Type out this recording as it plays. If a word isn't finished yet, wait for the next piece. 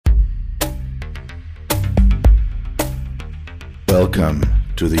Welcome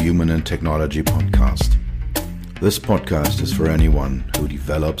to the Human and Technology Podcast. This podcast is for anyone who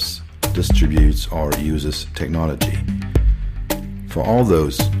develops, distributes, or uses technology. For all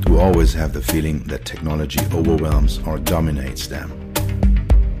those who always have the feeling that technology overwhelms or dominates them.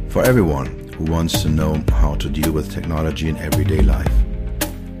 For everyone who wants to know how to deal with technology in everyday life.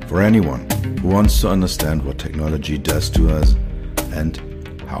 For anyone who wants to understand what technology does to us and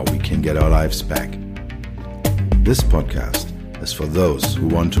how we can get our lives back. This podcast is for those who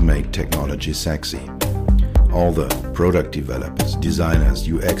want to make technology sexy. All the product developers, designers,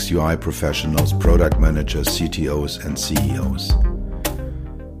 UX, UI professionals, product managers, CTOs, and CEOs.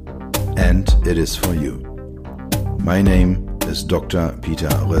 And it is for you. My name is Dr. Peter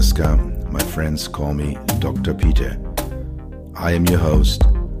Röska. My friends call me Dr. Peter. I am your host,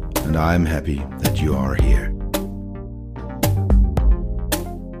 and I am happy that you are here.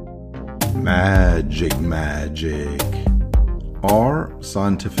 Magic, or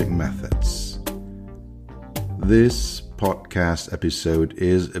scientific methods. This podcast episode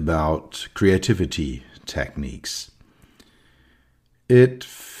is about creativity techniques. It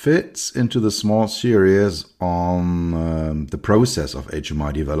fits into the small series on the process of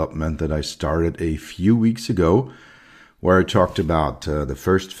HMI development that I started a few weeks ago, where I talked about the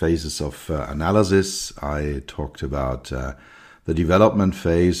first phases of analysis. I talked about the development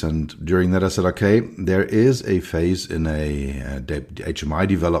phase, and during that I said, okay, there is a phase in a HMI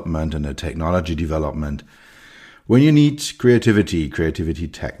development and a technology development when you need creativity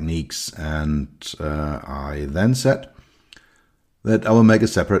techniques, and I then said that I will make a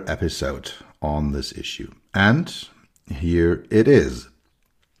separate episode on this issue. And here it is.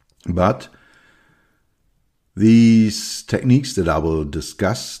 But these techniques that I will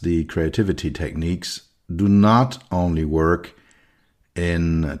discuss, the creativity techniques, do not only work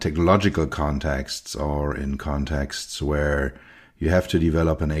in technological contexts or in contexts where you have to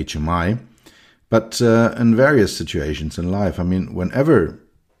develop an HMI, but in various situations in life. I mean, whenever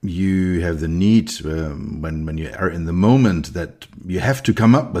you have the need, when you are in the moment that you have to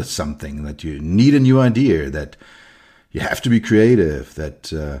come up with something, that you need a new idea, that you have to be creative,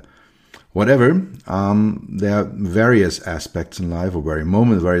 that whatever, there are various aspects in life or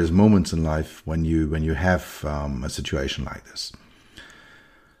various moments in life when you have a situation like this.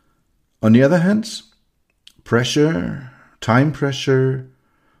 On the other hand, pressure, time pressure,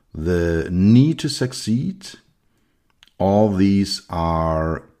 the need to succeed, all these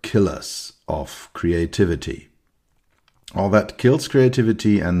are killers of creativity. All that kills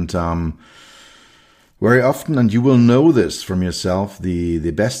creativity, and very often, and you will know this from yourself,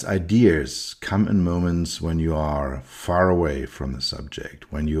 the best ideas come in moments when you are far away from the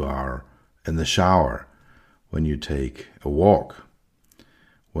subject, when you are in the shower, when you take a walk,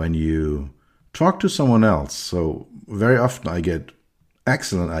 when you talk to someone else. So very often I get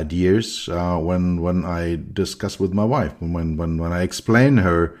excellent ideas when I discuss with my wife, when I explain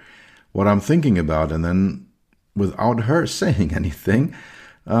her what I'm thinking about, and then without her saying anything,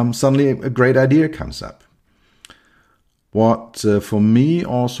 suddenly a great idea comes up. What for me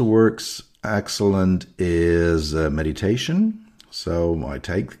also works excellent is meditation. So I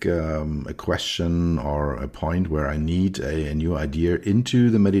take a question or a point where I need a new idea into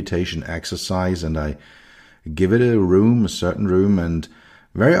the meditation exercise, and I give it a certain room, and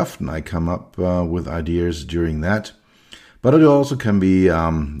very often I come up with ideas during that. But it also can be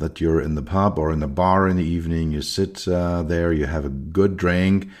that you're in the pub or in the bar in the evening, you sit there, you have a good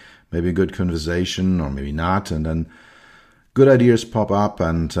drink, maybe a good conversation, or maybe not, and then good ideas pop up.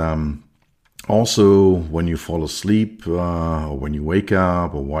 And also when you fall asleep, or when you wake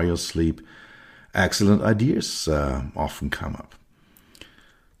up, or while you sleep, excellent ideas often come up.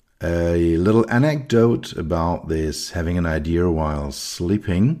 A little anecdote about this, having an idea while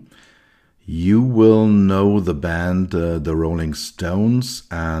sleeping. You will know the band the Rolling Stones,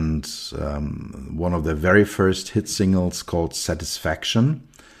 and one of their very first hit singles called Satisfaction.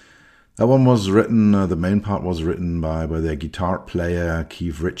 That one was written, the main part was written by their guitar player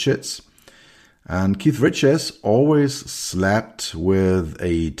Keith Richards. And Keith Richards always slept with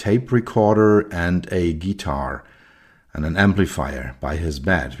a tape recorder and a guitar and an amplifier by his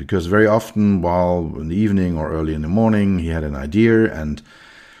bed, because very often while in the evening or early in the morning he had an idea, and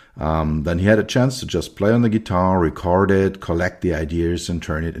then he had a chance to just play on the guitar, record it, collect the ideas, and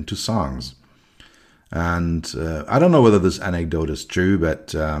turn it into songs. And I don't know whether this anecdote is true,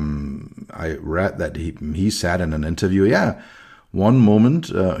 but I read that he said in an interview, one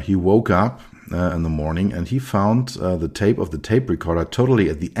moment he woke up in the morning and he found the tape of the tape recorder totally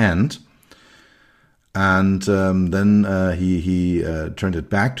at the end. And then he turned it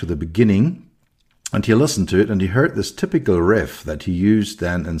back to the beginning, And he listened to it, and he heard this typical riff that he used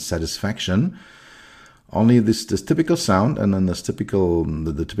then in Satisfaction. Only this typical sound, and then the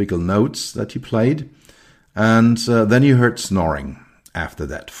typical notes that he played. And then he heard snoring after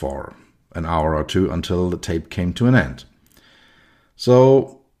that for an hour or two until the tape came to an end.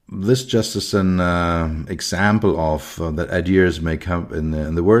 So this just is an example of that ideas may come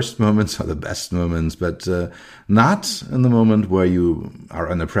in the worst moments or the best moments, but not in the moment where you are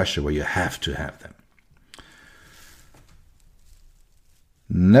under pressure, where you have to have them.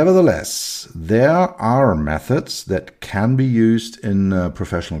 Nevertheless, there are methods that can be used in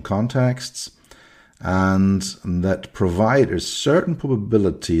professional contexts and that provide a certain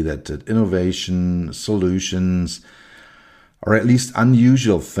probability that innovation, solutions, or at least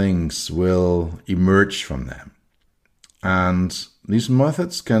unusual things will emerge from them. And these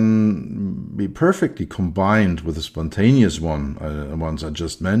methods can be perfectly combined with the spontaneous ones I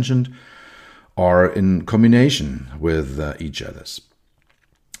just mentioned, or in combination with each other's.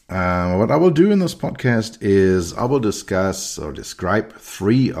 What I will do in this podcast is I will discuss or describe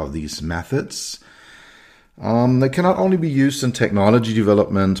 3 of these methods. They can not only be used in technology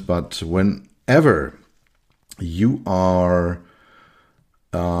development, but whenever you are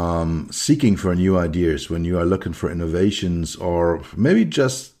seeking for new ideas, when you are looking for innovations, or maybe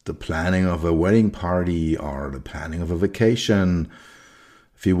just the planning of a wedding party or the planning of a vacation.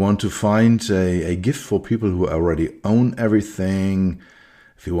 If you want to find a gift for people who already own everything,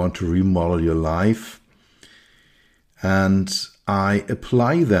 if you want to remodel your life. And I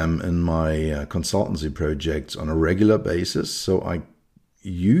apply them in my consultancy projects on a regular basis. So I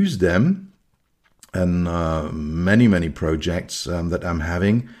use them in many projects that I'm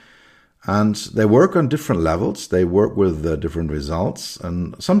having. And they work on different levels. They work with different results.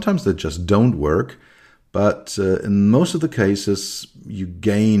 And sometimes they just don't work. But in most of the cases, you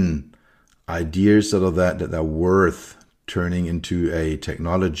gain ideas out of that are worth turning into a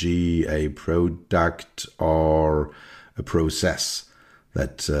technology, a product, or a process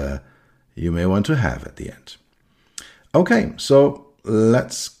that you may want to have at the end. Okay, so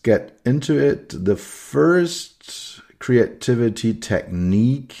let's get into it. The first creativity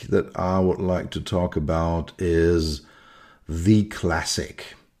technique that I would like to talk about is the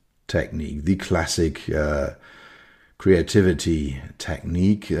classic technique, the classic creativity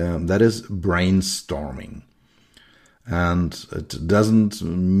technique, that is brainstorming. And it doesn't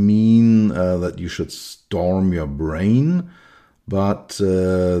mean that you should storm your brain, but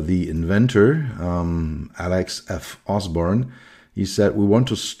the inventor, Alex F. Osborne, he said, we want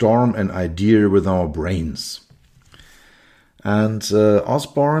to storm an idea with our brains. And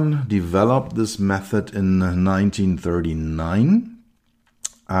Osborne developed this method in 1939.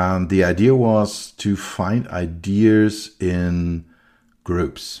 And the idea was to find ideas in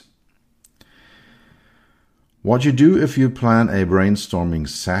groups. What you do if you plan a brainstorming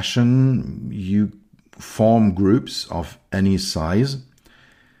session, you form groups of any size.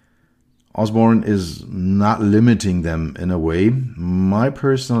 Osborne is not limiting them in a way. My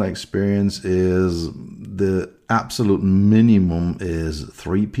personal experience is the absolute minimum is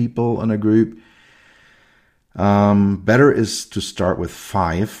 3 people in a group. Better is to start with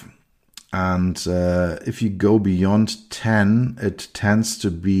 5. And if you go beyond 10, it tends to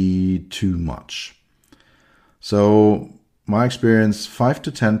be too much. So my experience, 5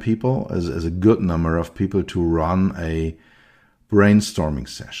 to 10 people is a good number of people to run a brainstorming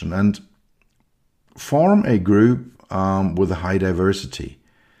session and form a group with a high diversity,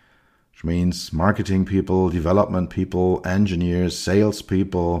 which means marketing people, development people, engineers, sales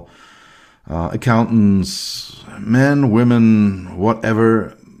people, accountants, men, women,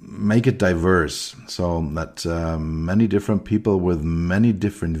 whatever. Make it diverse so that many different people with many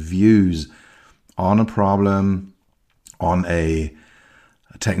different views on a problem, on a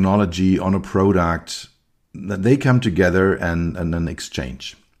technology, on a product, that they come together and then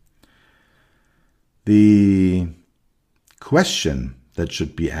exchange. The question that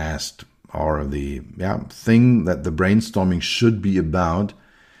should be asked, or the thing that the brainstorming should be about,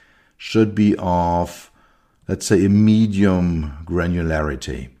 should be of, let's say, a medium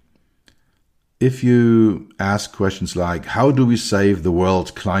granularity. If you ask questions like, how do we save the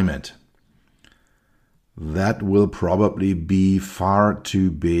world climate? That will probably be far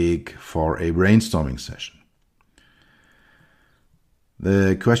too big for a brainstorming session.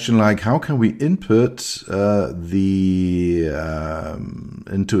 The question like, how can we input into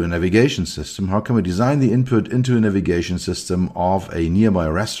a navigation system? How can we design the input into a navigation system of a nearby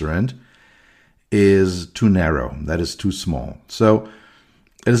restaurant is too narrow. That is too small. So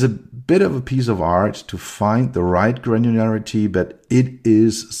it is a bit of a piece of art to find the right granularity, but it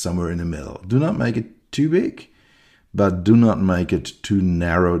is somewhere in the middle. Do not make it too big, but do not make it too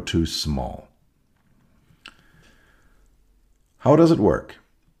narrow, too small. How does it work?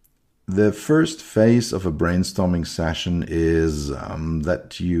 The first phase of a brainstorming session is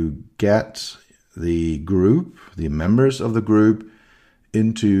that you get the group, the members of the group,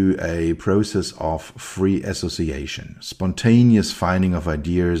 into a process of free association, spontaneous finding of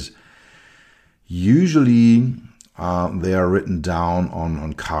ideas. Usually they are written down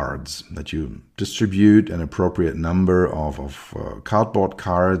on cards that you distribute an appropriate number of cardboard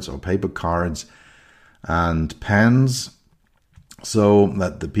cards or paper cards and pens, so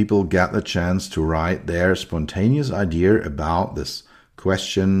that the people get the chance to write their spontaneous idea about this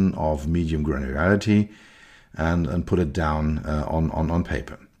question of medium granularity and put it down on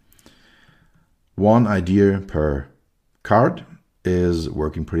paper. One idea per card is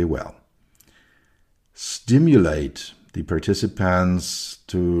working pretty well. Stimulate the participants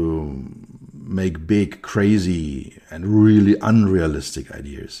to make big, crazy, and really unrealistic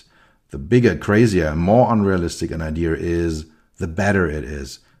ideas. The bigger, crazier, more unrealistic an idea is, the better it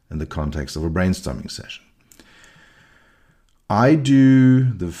is in the context of a brainstorming session. I do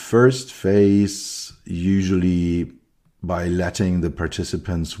the first phase usually by letting the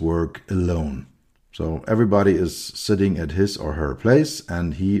participants work alone. So everybody is sitting at his or her place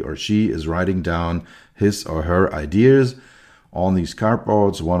and he or she is writing down his or her ideas on these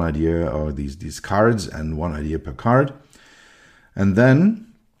cardboards, one idea or these cards and one idea per card. And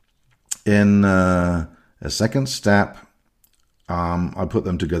then in a second step, I put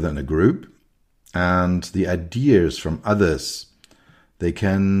them together in a group, and the ideas from others, they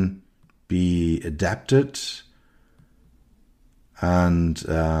can be adapted and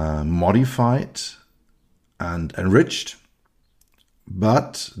modified and enriched,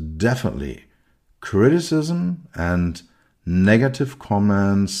 but definitely criticism and negative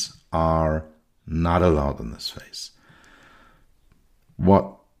comments are not allowed in this phase.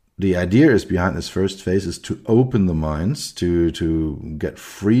 What the idea is behind this first phase is to open the minds, to get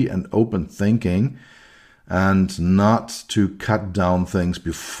free and open thinking, and not to cut down things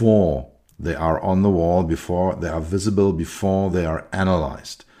before they are on the wall, before they are visible, before they are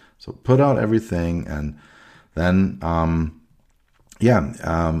analyzed. So put out everything and then,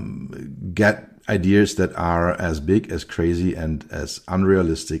 get ideas that are as big, as crazy, and as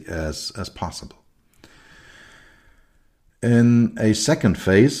unrealistic as possible. In a second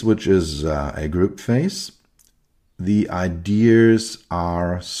phase, which is a group phase, the ideas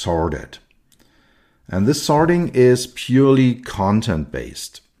are sorted. And this sorting is purely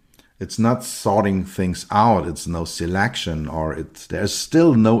content-based. It's not sorting things out, it's no selection, or there's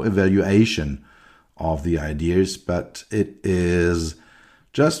still no evaluation of the ideas, but it is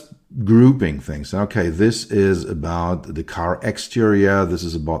just grouping things. Okay, this is about the car exterior, this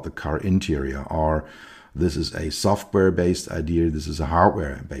is about the car interior, or this is a software-based idea, this is a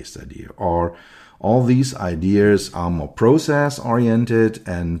hardware-based idea, or all these ideas are more process-oriented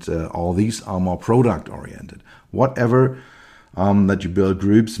and all these are more product-oriented. Whatever that you build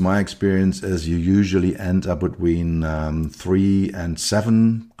groups, my experience is you usually end up between 3 and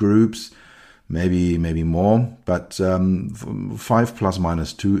 7 groups, maybe more, but 5 plus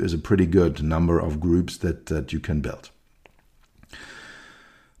minus 2 is a pretty good number of groups that you can build.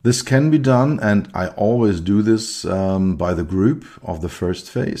 This can be done, and I always do this by the group of the first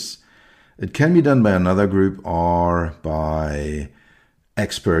phase. It can be done by another group or by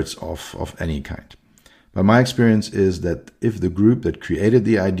experts of any kind. But my experience is that if the group that created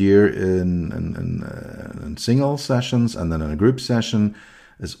the idea in single sessions and then in a group session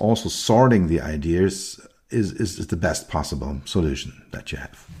is also sorting the ideas, is the best possible solution that you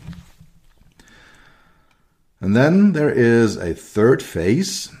have. And then there is a third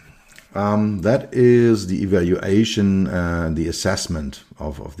phase. That is the evaluation and the assessment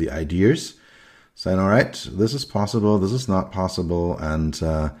of the ideas. Saying, all right, this is possible, this is not possible, and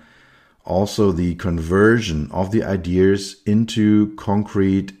also the conversion of the ideas into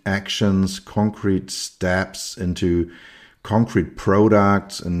concrete actions, concrete steps, into concrete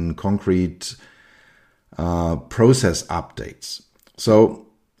products and concrete process updates. So,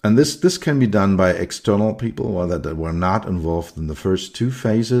 and this can be done by external people that were not involved in the first 2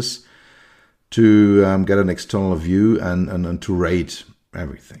 phases to get an external view and to rate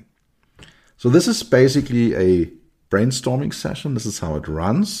everything. So this is basically a brainstorming session. This is how it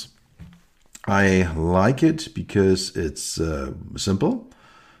runs. I like it because it's simple,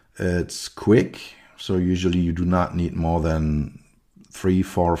 it's quick. So usually you do not need more than 3,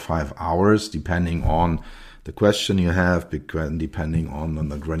 4, 5 hours, depending on the question you have, depending on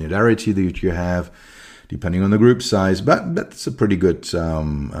the granularity that you have, depending on the group size. But that's a pretty good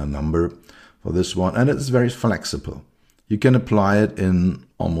number for this one, and it's very flexible. You can apply it in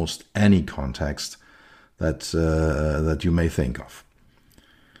almost any context that you may think of.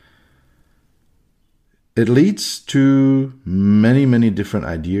 It leads to many, many different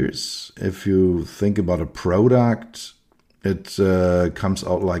ideas. If you think about a product, it comes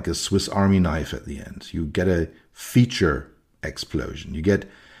out like a Swiss Army knife at the end. You get a feature explosion. You get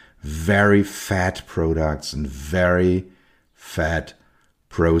very fat products and very fat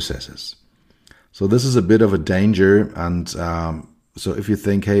processes. So this is a bit of a danger. And so if you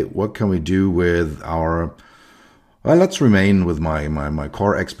think, hey, what can we do with our... Well, let's remain with my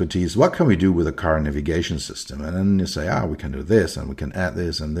core expertise. What can we do with a car navigation system? And then you say, we can do this, and we can add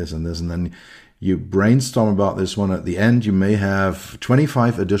this and this and this. And then you brainstorm about this one. At the end, you may have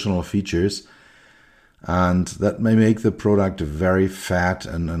 25 additional features. And that may make the product very fat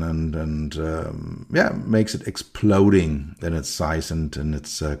and makes it exploding in its size and in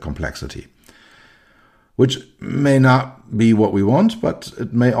its complexity. Which may not be what we want, but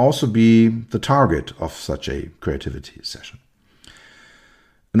it may also be the target of such a creativity session.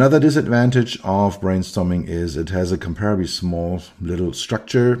 Another disadvantage of brainstorming is it has a comparably small little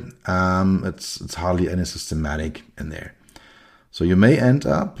structure. It's hardly any systematic in there. So you may end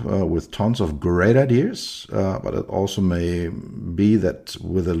up with tons of great ideas, but it also may be that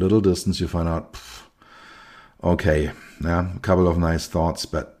with a little distance you find out, a couple of nice thoughts,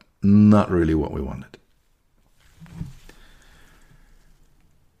 but not really what we wanted.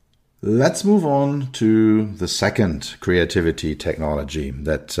 Let's move on to the second creativity technology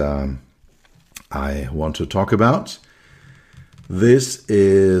that I want to talk about. This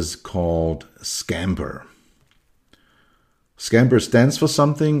is called Scamper. Scamper stands for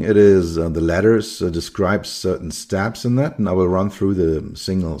something. It is the letters describes certain steps in that, and I will run through the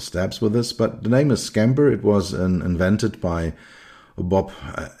single steps with this. But the name is Scamper. It was invented by Bob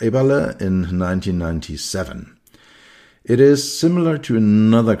Eberle in 1997. It is similar to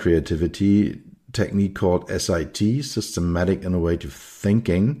another creativity technique called SIT, Systematic Innovative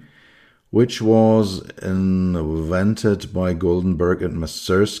Thinking, which was invented by Goldenberg and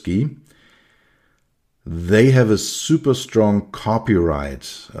Mazursky. They have a super strong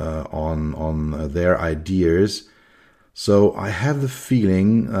copyright on their ideas. So I have the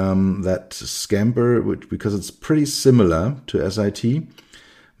feeling that Scamper, because it's pretty similar to SIT,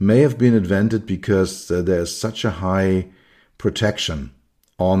 may have been invented because there's such a high protection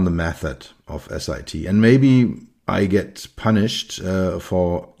on the method of SIT. And maybe I get punished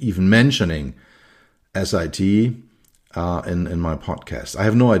for even mentioning SIT in my podcast. I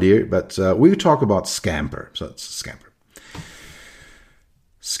have no idea, but we talk about Scamper. So it's Scamper.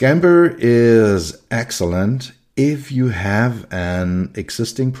 Scamper is excellent if you have an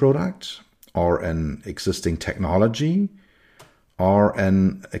existing product or an existing technology or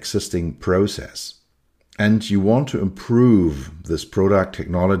an existing process, and you want to improve this product,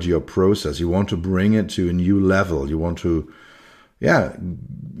 technology, or process. You want to bring it to a new level. You want to,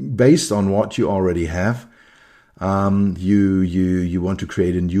 based on what you already have, you want to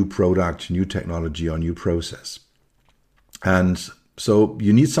create a new product, new technology, or new process. And so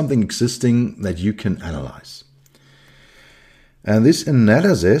you need something existing that you can analyze. And this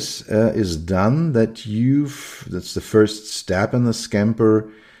analysis is done that's the first step in the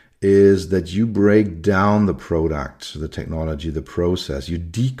Scamper, is that you break down the product, the technology, the process. You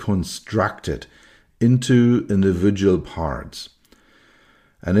deconstruct it into individual parts.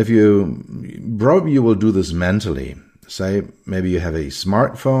 And if you will do this mentally. Say, maybe you have a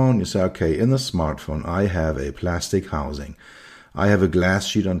smartphone. You say, okay, in the smartphone, I have a plastic housing. I have a glass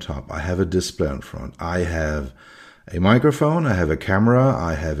sheet on top. I have a display in front. I have a microphone, I have a camera,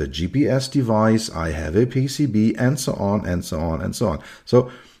 I have a GPS device, I have a PCB, and so on, and so on, and so on.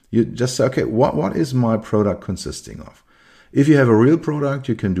 So you just say, okay, what is my product consisting of? If you have a real product,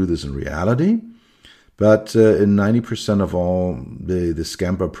 you can do this in reality. But in 90% of all the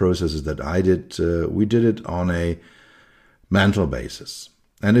Scamper processes that I did, we did it on a mental basis.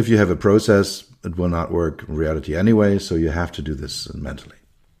 And if you have a process, it will not work in reality anyway, so you have to do this mentally.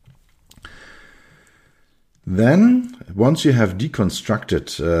 Then, once you have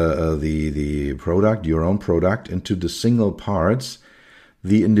deconstructed the product, your own product, into the single parts,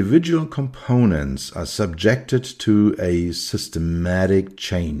 the individual components are subjected to a systematic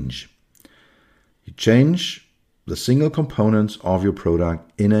change. You change the single components of your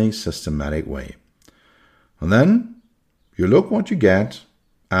product in a systematic way. And then you look what you get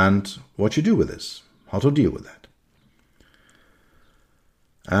and what you do with this, how to deal with that.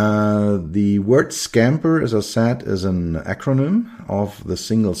 The word scamper, as I said, is an acronym of the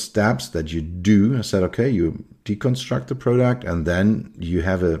single steps that you do. I said, okay, you deconstruct the product and then you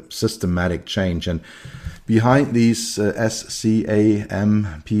have a systematic change. And behind these SCAMPER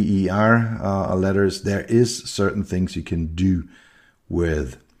letters, there is certain things you can do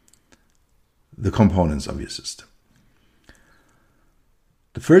with the components of your system.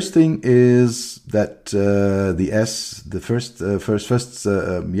 The first thing is that the first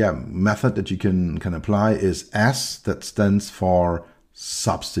method that you can apply is S, that stands for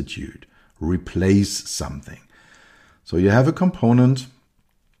substitute, replace something. So you have a component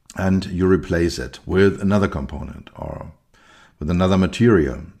and you replace it with another component or with another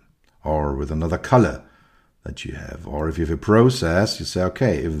material or with another color that you have. Or if you have a process, you say,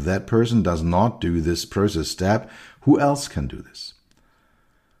 okay, if that person does not do this process step, who else can do this?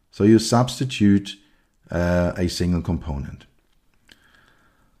 So you substitute a single component.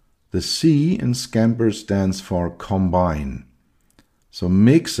 The C in Scamper stands for combine. So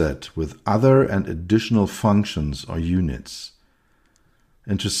mix it with other and additional functions or units.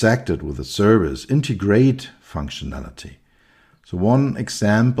 Intersect it with a service. Integrate functionality. So one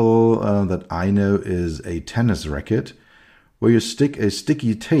example that I know is a tennis racket where you stick a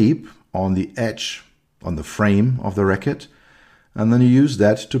sticky tape on the edge, on the frame of the racket, and then you use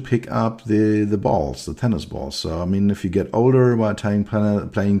that to pick up the balls, the tennis balls. So, I mean, if you get older while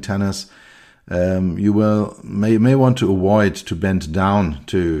playing tennis, you may want to avoid to bend down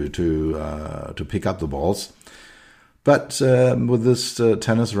to pick up the balls. But with this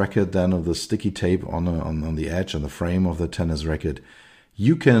tennis racket, then of the sticky tape on the edge, on the frame of the tennis racket,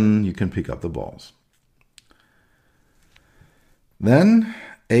 you can pick up the balls. Then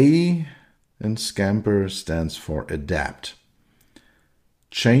A in Scamper stands for adapt.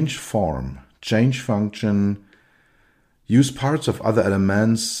 Change form, change function, use parts of other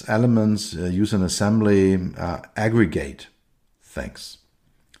elements, use an assembly, aggregate things.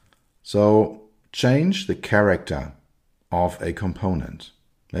 So change the character of a component,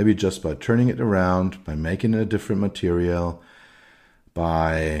 maybe just by turning it around, by making it a different material,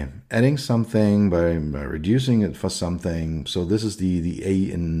 by adding something, by reducing it for something. So this is the A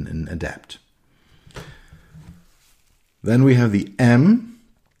in adapt. Then we have the M.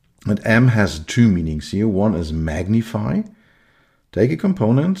 And M has two meanings here. One is magnify. Take a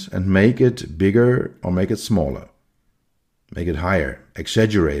component and make it bigger or make it smaller. Make it higher,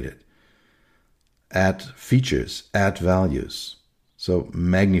 exaggerate it. Add features, add values. So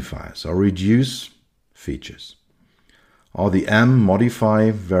magnify, so reduce features. Or the M,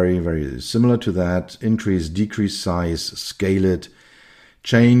 modify, very, very similar to that. Increase, decrease size, scale it,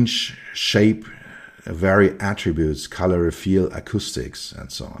 change shape, vary attributes, color, feel, acoustics,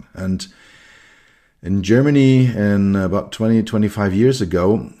 and so on. And in Germany, in about 25 years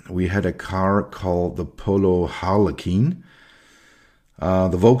ago, we had a car called the Polo Harlequin.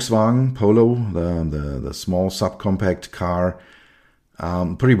 The Volkswagen Polo, the small subcompact car,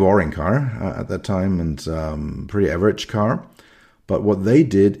 pretty boring car at that time and pretty average car. But what they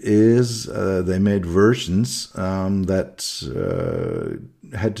did is they made versions that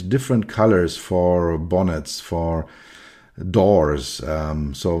had different colors for bonnets, for doors.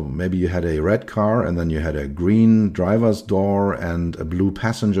 So maybe you had a red car and then you had a green driver's door and a blue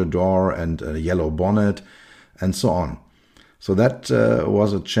passenger door and a yellow bonnet and so on. So that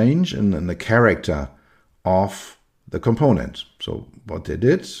was a change in the character of the component. So what they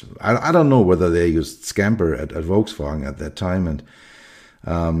did, I don't know whether they used Scamper at Volkswagen at that time.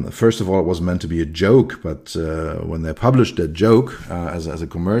 And first of all, it was meant to be a joke, but when they published that joke as a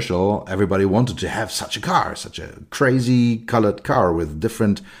commercial, everybody wanted to have such a car, such a crazy colored car with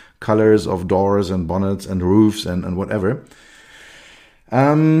different colors of doors and bonnets and roofs and whatever.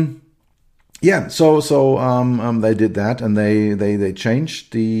 So they did that, and they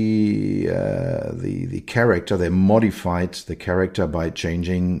changed the character. They modified the character by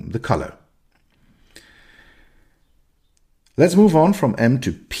changing the color. Let's move on from M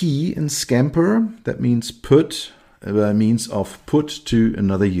to P in Scamper. That means put, means of put to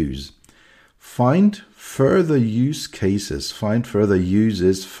another use. Find further use cases, find further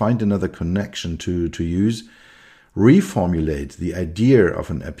uses, find another connection to use. Reformulate the idea of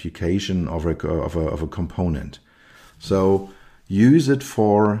an application of a component. So use it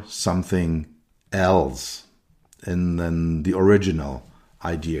for something else than the original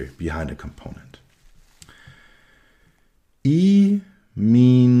idea behind a component. E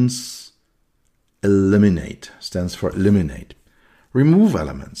means eliminate, stands for eliminate. Remove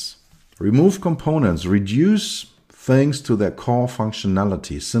elements, remove components, reduce things to their core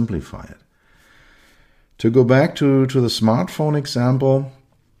functionality, simplify it. To go back to the smartphone example,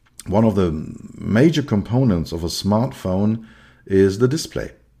 one of the major components of a smartphone is the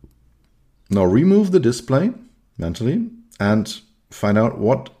display. Now remove the display mentally and find out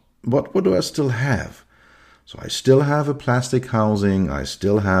what do I still have. So I still have a plastic housing, I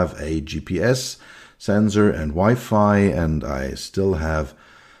still have a GPS sensor and Wi-Fi, and I still have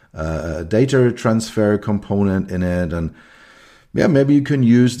a data transfer component in it. And yeah, maybe you can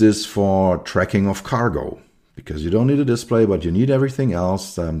use this for tracking of cargo, because you don't need a display, but you need everything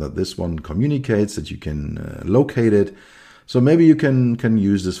else that this one communicates, that you can locate it. So maybe you can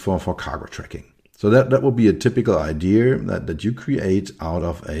use this for cargo tracking. So that will be a typical idea that you create out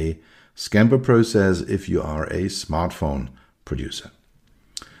of a Scamper process if you are a smartphone producer.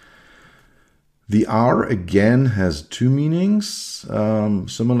 The R again has two meanings,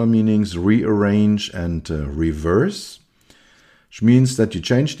 similar meanings, rearrange and reverse, which means that you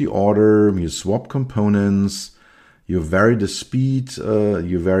change the order, you swap components, you vary the speed,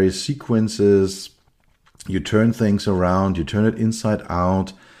 you vary sequences, you turn things around, you turn it inside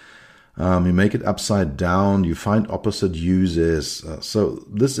out, you make it upside down, you find opposite uses. So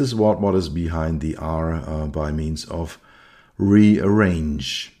this is what is behind the R by means of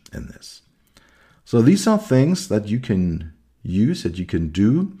rearrange in this. So these are things that you can use, that you can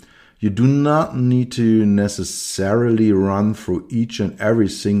do. You do not need to necessarily run through each and every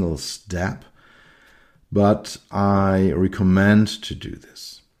single step, but I recommend to do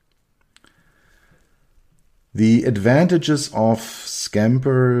this. The advantages of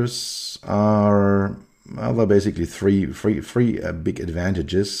Scampers are, well, there are basically three big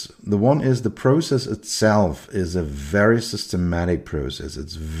advantages. The one is the process itself is a very systematic process.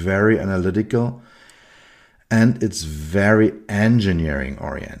 It's very analytical and it's very engineering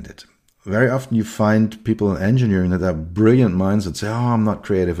oriented. Very often you find people in engineering that have brilliant minds that say, oh, I'm not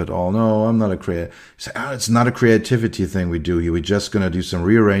creative at all. No, I'm not a creative. You say, oh, it's not a creativity thing we do here. We're just going to do some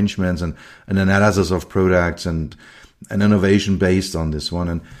rearrangements and an analysis of products and an innovation based on this one.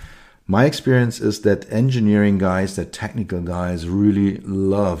 And my experience is that engineering guys, that technical guys really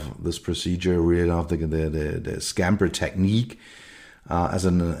love this procedure, really love the Scamper technique as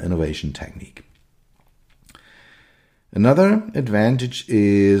an innovation technique. Another advantage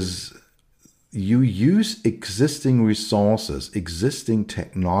is you use existing resources, existing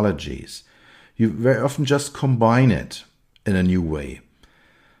technologies. You very often just combine it in a new way.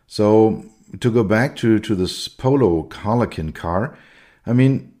 So to go back to this Polo Harlequin car, I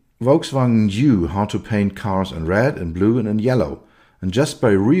mean, Volkswagen knew how to paint cars in red and blue and in yellow. And just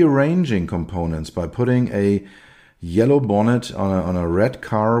by rearranging components, by putting a yellow bonnet on a red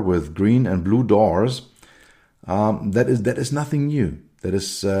car with green and blue doors, that is nothing new. That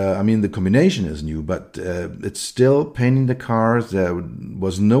is, the combination is new, but it's still painting the cars. There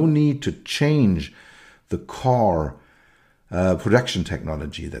was no need to change the car production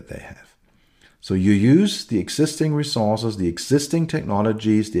technology that they have. So you use the existing resources, the existing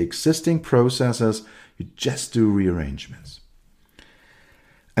technologies, the existing processes. You just do rearrangements.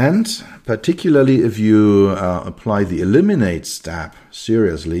 And particularly if you apply the eliminate step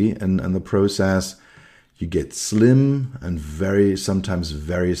seriously in the process, you get slim and sometimes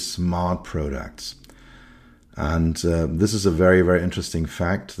very smart products. And this is a very, very interesting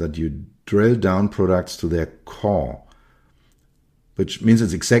fact, that you drill down products to their core, which means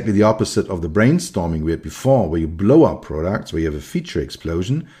it's exactly the opposite of the brainstorming we had before, where you blow up products, where you have a feature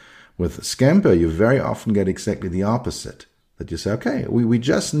explosion. With Scamper, you very often get exactly the opposite, that you say, okay, we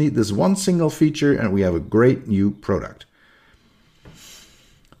just need this one single feature and we have a great new product.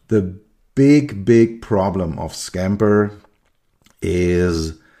 The big problem of Scamper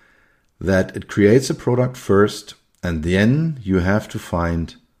is that it creates a product first, and then you have to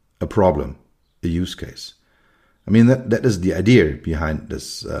find a problem, a use case. I mean, that is the idea behind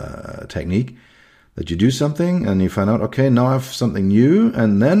this technique, that you do something and you find out, okay, now I have something new,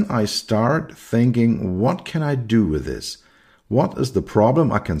 and then I start thinking, what can I do with this? What is the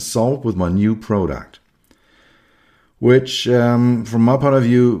problem I can solve with my new product? Which, from my point of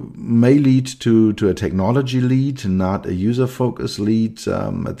view, may lead to a technology lead, not a user-focused lead.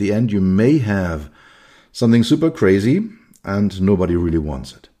 At the end, you may have something super crazy and nobody really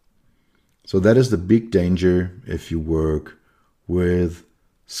wants it. So that is the big danger if you work with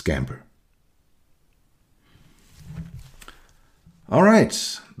Scamper. All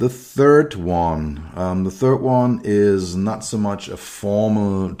right, the third one. The third one is not so much a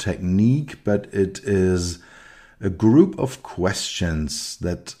formal technique, but it is a group of questions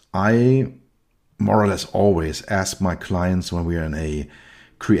that I more or less always ask my clients when we are in a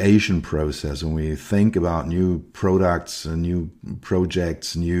creation process, when we think about new products, new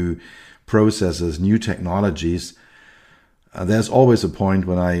projects, new processes, new technologies. There's always a point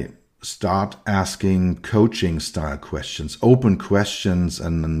when I start asking coaching style questions, open questions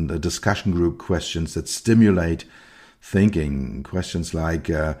and discussion group questions that stimulate thinking. Questions like,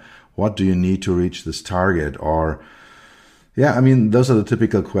 what do you need to reach this target? Or, those are the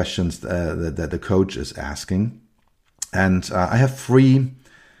typical questions that the coach is asking. And I have 3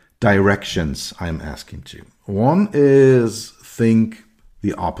 directions I'm asking to. One is think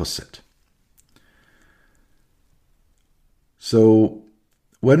the opposite. So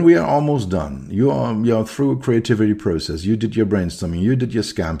when we are almost done, you're through a creativity process, you did your brainstorming, you did your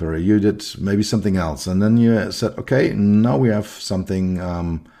Scamper, you did maybe something else, and then you said, okay, now we have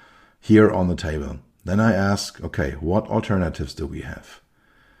something here on the table. Then I ask, okay, what alternatives do we have?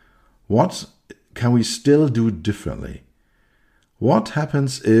 What can we still do differently? What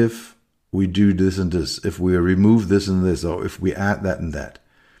happens if we do this and this, if we remove this and this, or if we add that and that?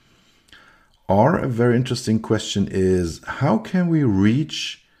 Or a very interesting question is, how can we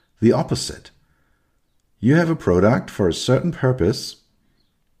reach the opposite? You have a product for a certain purpose,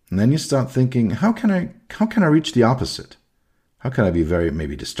 and then you start thinking, how can I reach the opposite? How can I be very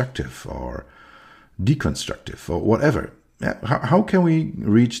maybe destructive or deconstructive or whatever? How can we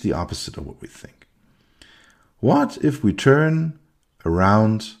reach the opposite of what we think? What if we turn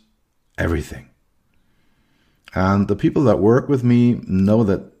around everything? And the people that work with me know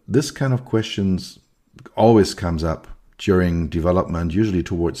that this kind of questions always comes up during development, usually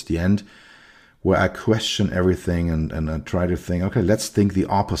towards the end, where I question everything and I try to think, okay, let's think the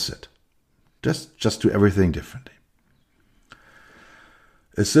opposite. Just do everything differently.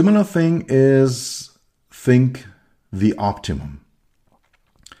 A similar thing is think the optimum.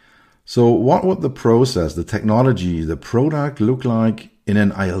 So what would the process, the technology, the product look like in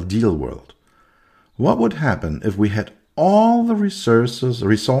an ideal world? What would happen if we had all the resources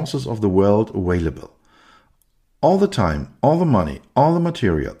of the world available? All the time, all the money, all the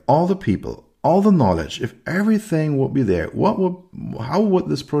material, all the people, all the knowledge. If everything would be there, how would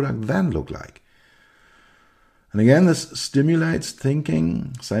this product then look like? And again, this stimulates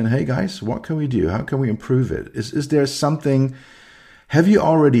thinking, saying, hey guys, what can we do? How can we improve it? Is there something? Have you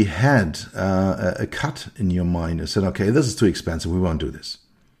already had a cut in your mind and said, okay, this is too expensive, we won't do this?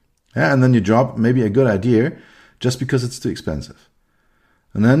 Yeah, and then you drop maybe a good idea just because it's too expensive.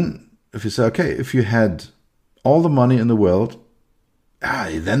 And then if you say, okay, if you had all the money in the world,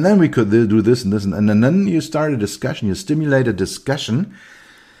 then we could do this and this. And then you start a discussion, you stimulate a discussion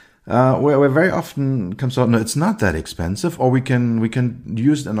where very often comes out, no, it's not that expensive, or we can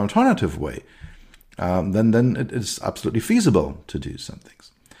use an alternative way. Then it is absolutely feasible to do some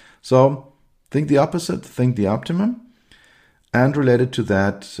things. So think the opposite, think the optimum. And related to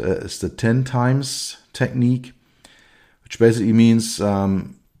that is the 10 times technique, which basically means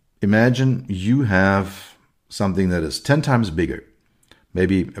imagine you have something that is 10 times bigger.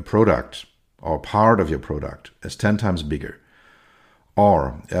 Maybe a product or part of your product is 10 times bigger.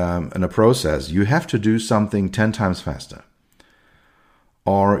 Or in a process, you have to do something 10 times faster.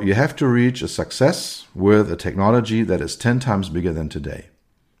 Or you have to reach a success with a technology that is 10 times bigger than today.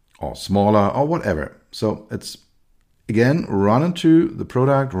 Or smaller, or whatever. So it's, again, run into the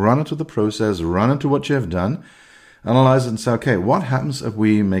product, run into the process, run into what you have done, analyze it and say, okay, what happens if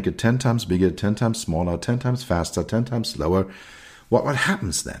we make it 10 times bigger, 10 times smaller, 10 times faster, 10 times slower? What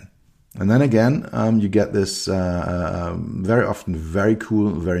happens then? And then again, you get this very often very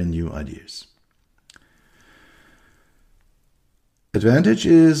cool, very new ideas. Advantage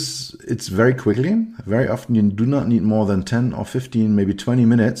is it's very quickly. Very often you do not need more than 10 or 15, maybe 20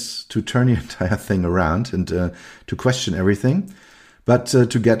 minutes to turn the entire thing around and to question everything, but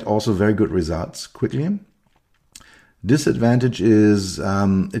to get also very good results quickly. Disadvantage is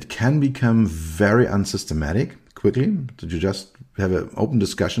it can become very unsystematic quickly. You just have an open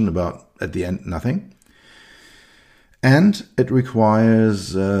discussion about, at the end, nothing. And it requires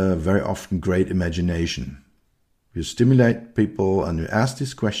very often great imagination. You stimulate people and you ask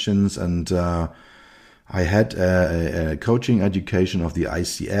these questions. And I had a coaching education of the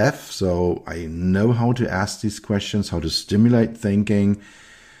ICF, so I know how to ask these questions, how to stimulate thinking.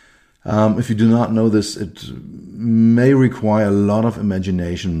 If you do not know this, it may require a lot of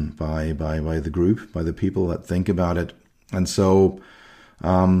imagination by the group, by the people that think about it. And so,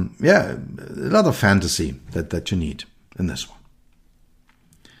 a lot of fantasy that you need in this one.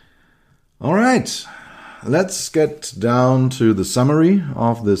 All right, let's get down to the summary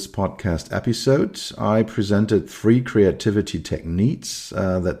of this podcast episode. I presented 3 creativity techniques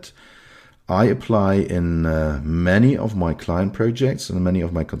that I apply in many of my client projects and many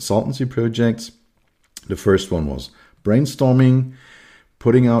of my consultancy projects. The first one was brainstorming,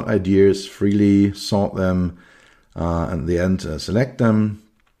 putting out ideas freely, sort them, and at the end, select them.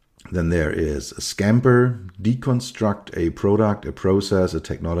 Then there is a Scamper, deconstruct a product, a process, a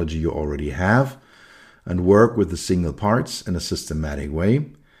technology you already have, and work with the single parts in a systematic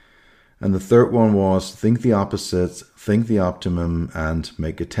way. And the third one was think the opposite, think the optimum, and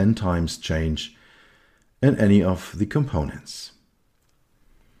make a 10 times change in any of the components.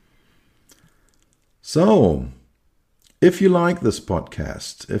 So, if you like this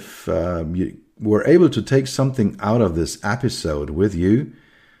podcast, if you were able to take something out of this episode with you,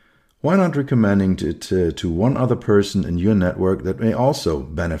 why not recommending it to one other person in your network that may also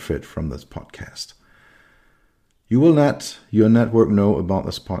benefit from this podcast? You will let your network know about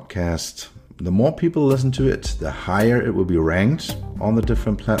this podcast. The more people listen to it, the higher it will be ranked on the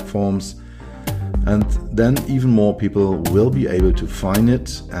different platforms. And then even more people will be able to find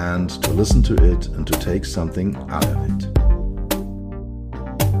it and to listen to it and to take something out of it.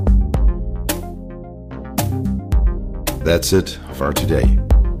 That's it for today.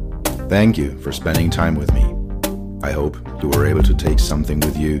 Thank you for spending time with me. I hope you were able to take something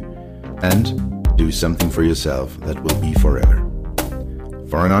with you and do something for yourself that will be forever.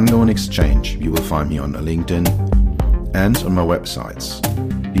 For an ongoing exchange, you will find me on LinkedIn and on my websites,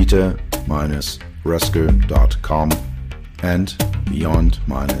 dieter-rusker.com and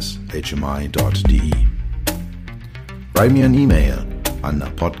beyond-hmi.de. Write me an email on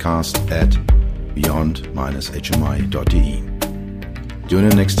podcast@beyond-hmi.de. Tune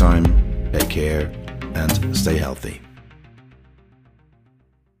in next time, take care, and stay healthy.